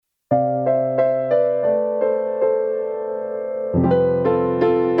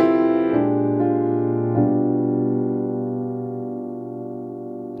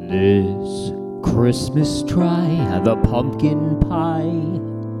Christmas try the pumpkin pie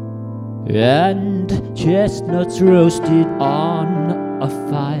and chestnuts roasted on a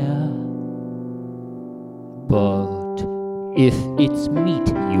fire. But if it's meat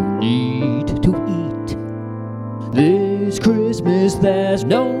you need to eat, this Christmas there's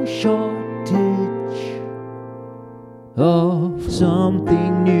no shortage of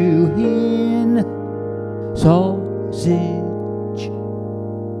something new in sausage.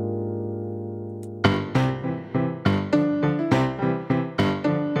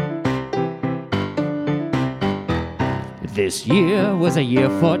 This year was a year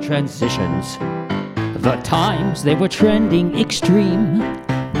for transitions. The times, they were trending extreme.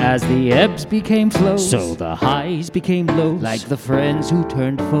 As the ebbs became flows, so the highs became lows, like the friends who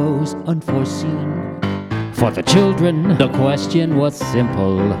turned foes unforeseen. For the children, the question was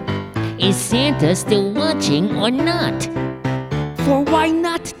simple: is Santa still watching or not? For why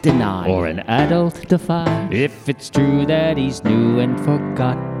not deny? Or an adult defy if it's true that he's new and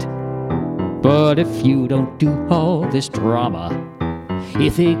forgot. But if you don't do all this drama,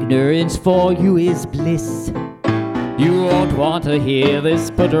 if ignorance for you is bliss, you won't want to hear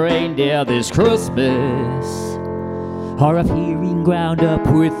this, but reindeer this Christmas are a hearing ground up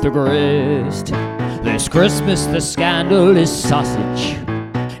with the grist. This Christmas the scandal is sausage,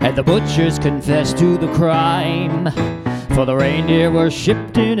 and the butchers confess to the crime. For the reindeer were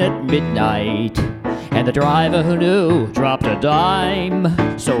shipped in at midnight, and the driver who knew dropped a dime.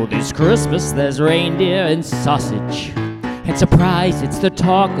 So this Christmas there's reindeer and sausage, and surprise, it's the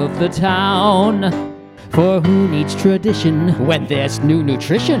talk of the town. For who needs tradition when there's new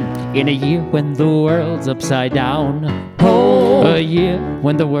nutrition in a year when the world's upside down? Oh, a year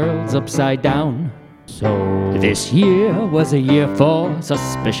when the world's upside down. So this year was a year for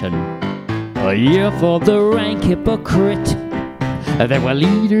suspicion, a year for the rank hypocrite. There were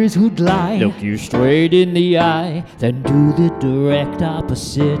leaders who'd lie, look you straight in the eye, then do the direct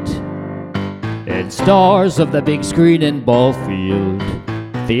opposite. And stars of the big screen and ball field,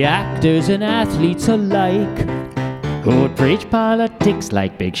 the actors and athletes alike, who would preach politics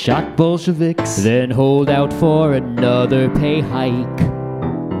like big shot Bolsheviks, then hold out for another pay hike.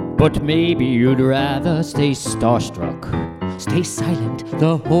 But maybe you'd rather stay starstruck, stay silent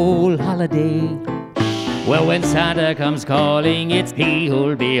the whole holiday. Well, when Santa comes calling, it's he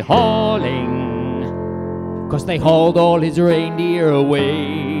who'll be hauling, 'cause they hauled all his reindeer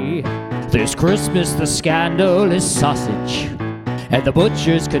away. This Christmas the scandal is sausage, and the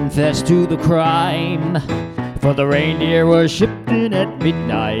butchers confess to the crime. For the reindeer were shipped in at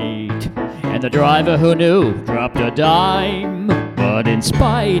midnight, and the driver who knew dropped a dime. But in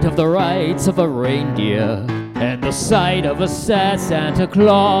spite of the rights of a reindeer and the sight of a sad Santa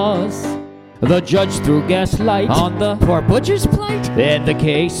Claus, the judge threw gaslight on the poor butcher's plight, and the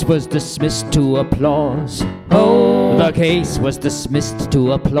case was dismissed to applause. Oh, the case was dismissed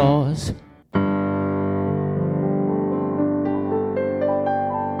to applause.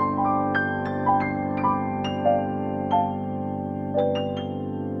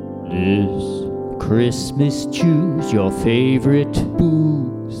 This Christmas choose your favorite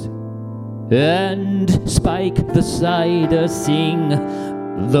booze, and spike the cider, sing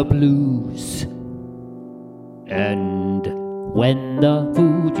the blues. And when the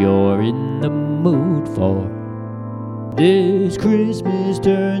food you're in the mood for this Christmas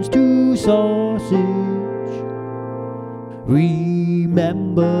turns to sausage,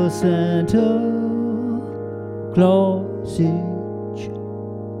 remember Santa Clausage.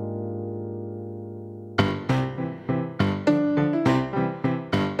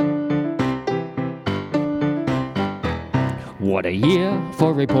 What a year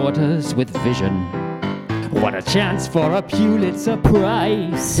for reporters with vision. What a chance for a Pulitzer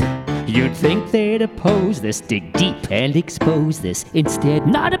Prize. You'd think they'd oppose this, dig deep and expose this. Instead,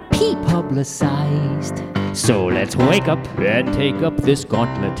 not a peep publicized. So let's wake up and take up this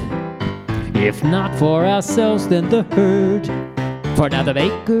gauntlet. If not for ourselves, then the herd. For now the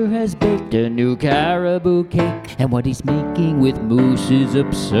baker has baked a new caribou cake, and what he's making with mousse is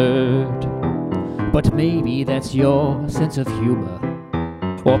absurd. But maybe that's your sense of humor,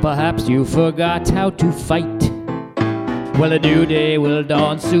 or perhaps you forgot how to fight. Well, a new day will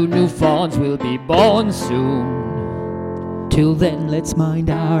dawn soon, new fawns will be born soon. Till then, let's mind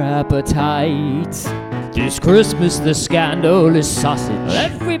our appetites. This Christmas the scandal is sausage,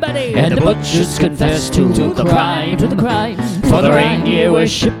 Everybody! and the butchers confess to the crime. For the reindeer were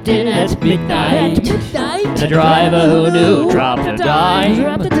shipped in at midnight. The driver who knew dropped a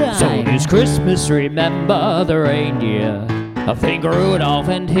dime. So this Christmas remember the reindeer. Think Rudolph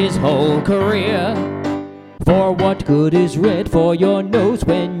and his whole career. For what good is red for your nose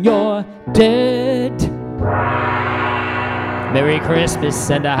when you're dead? Merry Christmas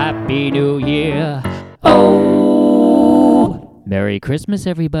and a Happy New Year. Oh! Merry Christmas,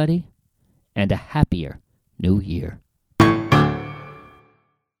 everybody, and a happier New Year.